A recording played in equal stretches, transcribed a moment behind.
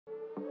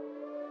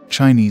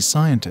Chinese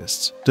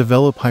scientists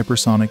develop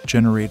hypersonic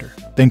generator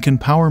that can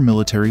power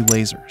military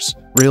lasers,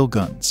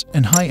 railguns,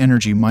 and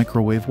high-energy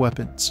microwave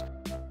weapons.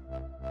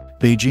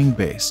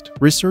 Beijing-based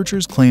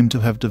researchers claim to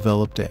have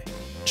developed a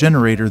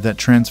generator that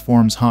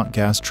transforms hot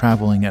gas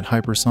traveling at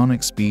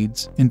hypersonic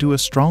speeds into a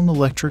strong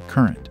electric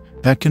current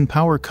that can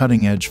power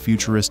cutting-edge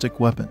futuristic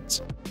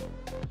weapons.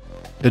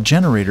 The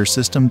generator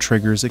system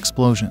triggers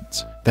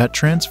explosions that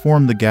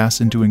transform the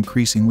gas into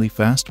increasingly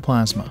fast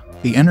plasma.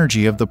 The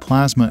energy of the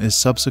plasma is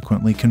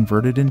subsequently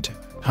converted into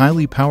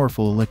highly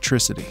powerful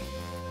electricity.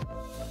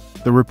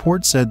 The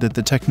report said that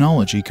the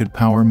technology could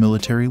power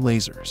military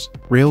lasers,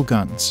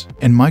 railguns,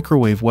 and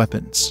microwave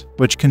weapons,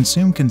 which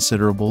consume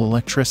considerable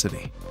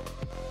electricity.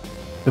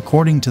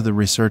 According to the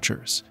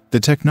researchers, the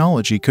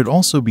technology could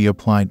also be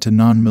applied to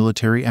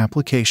non-military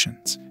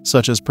applications,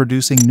 such as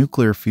producing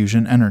nuclear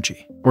fusion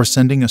energy or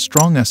sending a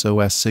strong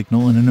SOS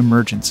signal in an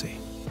emergency.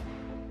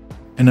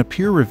 In a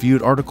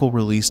peer-reviewed article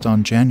released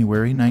on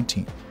January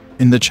 19,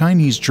 in the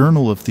Chinese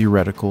Journal of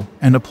Theoretical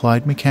and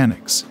Applied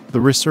Mechanics,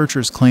 the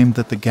researchers claimed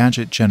that the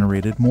gadget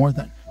generated more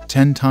than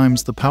 10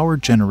 times the power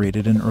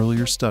generated in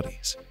earlier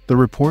studies. The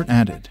report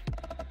added,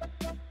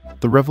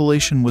 "The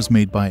revelation was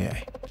made by a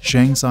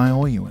Zhang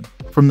Xiaoyuan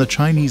from the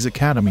Chinese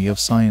Academy of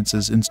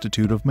Sciences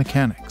Institute of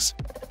Mechanics.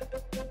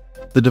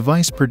 The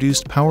device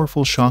produced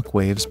powerful shock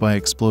waves by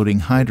exploding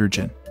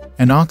hydrogen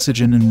and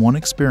oxygen in one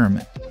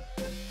experiment.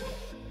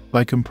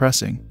 By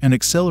compressing and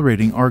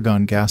accelerating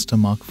argon gas to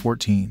Mach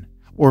 14,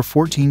 or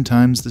 14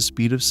 times the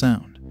speed of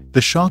sound, the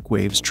shock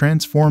waves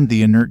transformed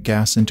the inert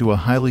gas into a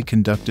highly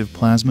conductive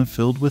plasma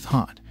filled with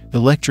hot,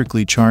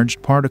 electrically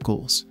charged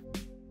particles.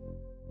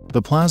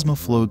 The plasma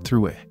flowed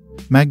through a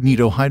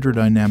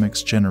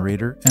magnetohydrodynamics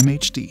generator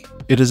 (MHD).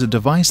 It is a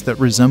device that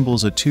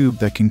resembles a tube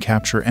that can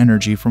capture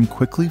energy from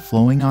quickly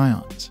flowing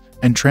ions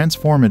and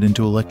transform it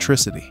into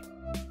electricity.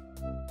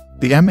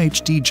 The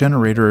MHD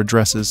generator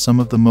addresses some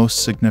of the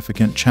most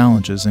significant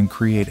challenges in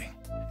creating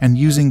and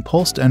using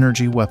pulsed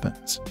energy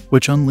weapons,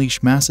 which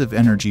unleash massive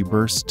energy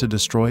bursts to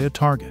destroy a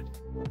target.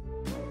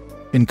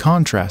 In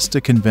contrast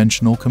to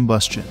conventional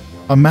combustion,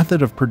 a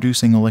method of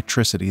producing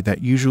electricity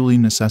that usually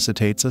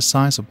necessitates a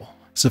sizable,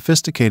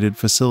 sophisticated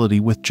facility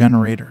with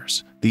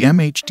generators, the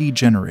MHD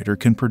generator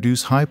can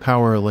produce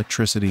high-power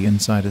electricity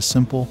inside a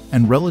simple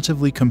and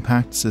relatively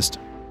compact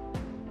system.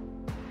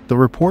 The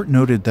report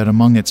noted that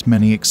among its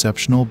many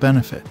exceptional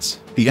benefits,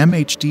 the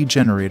MHD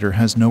generator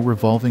has no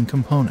revolving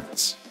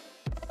components.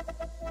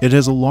 It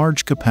has a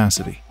large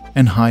capacity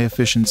and high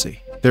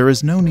efficiency. There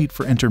is no need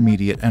for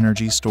intermediate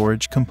energy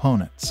storage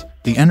components.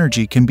 The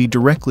energy can be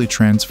directly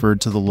transferred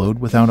to the load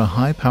without a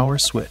high power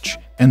switch,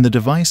 and the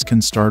device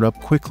can start up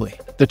quickly,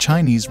 the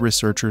Chinese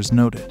researchers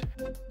noted.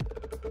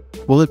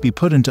 Will it be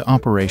put into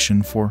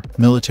operation for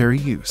military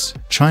use?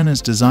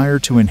 China's desire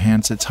to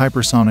enhance its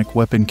hypersonic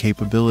weapon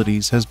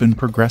capabilities has been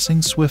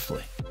progressing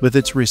swiftly, with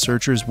its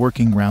researchers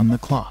working round the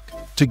clock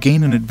to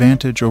gain an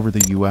advantage over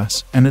the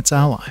US and its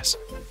allies.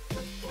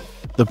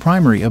 The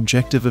primary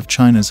objective of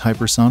China's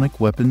hypersonic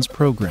weapons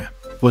program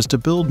was to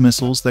build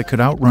missiles that could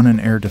outrun an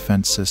air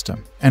defense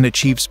system and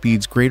achieve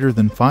speeds greater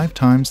than 5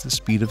 times the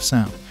speed of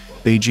sound.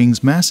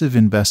 Beijing's massive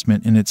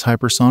investment in its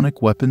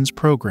hypersonic weapons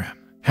program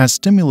has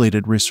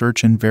stimulated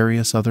research in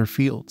various other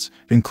fields,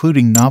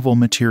 including novel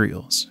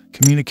materials,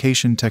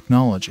 communication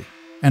technology,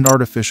 and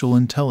artificial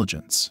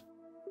intelligence.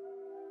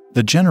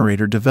 The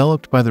generator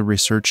developed by the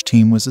research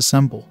team was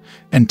assembled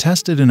and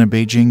tested in a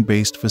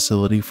Beijing-based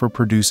facility for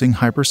producing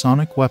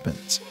hypersonic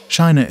weapons.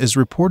 China is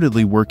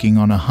reportedly working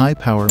on a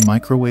high-power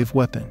microwave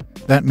weapon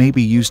that may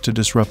be used to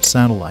disrupt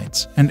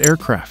satellites and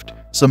aircraft.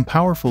 Some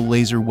powerful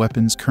laser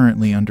weapons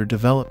currently under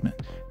development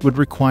would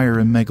require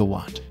a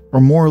megawatt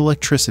or more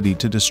electricity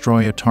to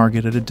destroy a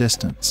target at a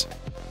distance.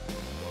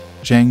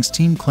 Zhang's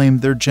team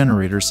claimed their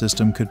generator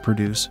system could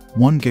produce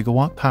 1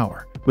 gigawatt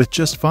power with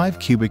just 5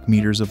 cubic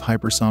meters of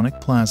hypersonic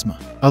plasma.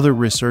 Other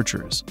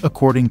researchers,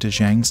 according to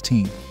Zhang's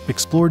team,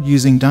 explored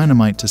using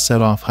dynamite to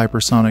set off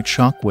hypersonic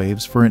shock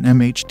waves for an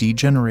MHD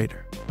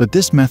generator, but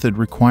this method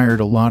required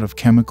a lot of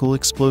chemical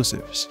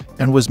explosives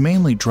and was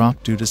mainly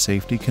dropped due to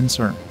safety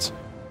concerns.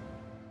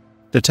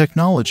 The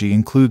technology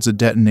includes a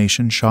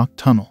detonation shock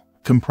tunnel,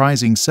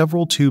 comprising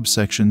several tube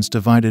sections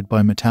divided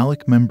by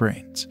metallic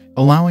membranes,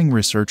 allowing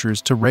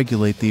researchers to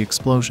regulate the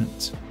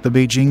explosions. The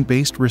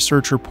Beijing-based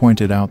researcher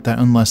pointed out that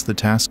unless the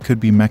task could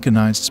be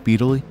mechanized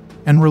speedily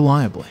and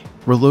reliably,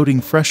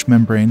 reloading fresh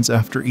membranes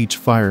after each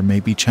fire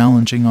may be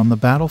challenging on the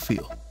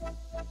battlefield.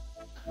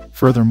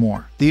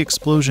 Furthermore, the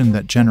explosion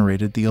that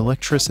generated the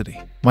electricity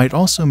might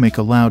also make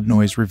a loud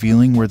noise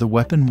revealing where the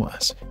weapon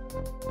was.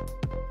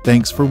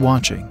 Thanks for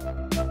watching.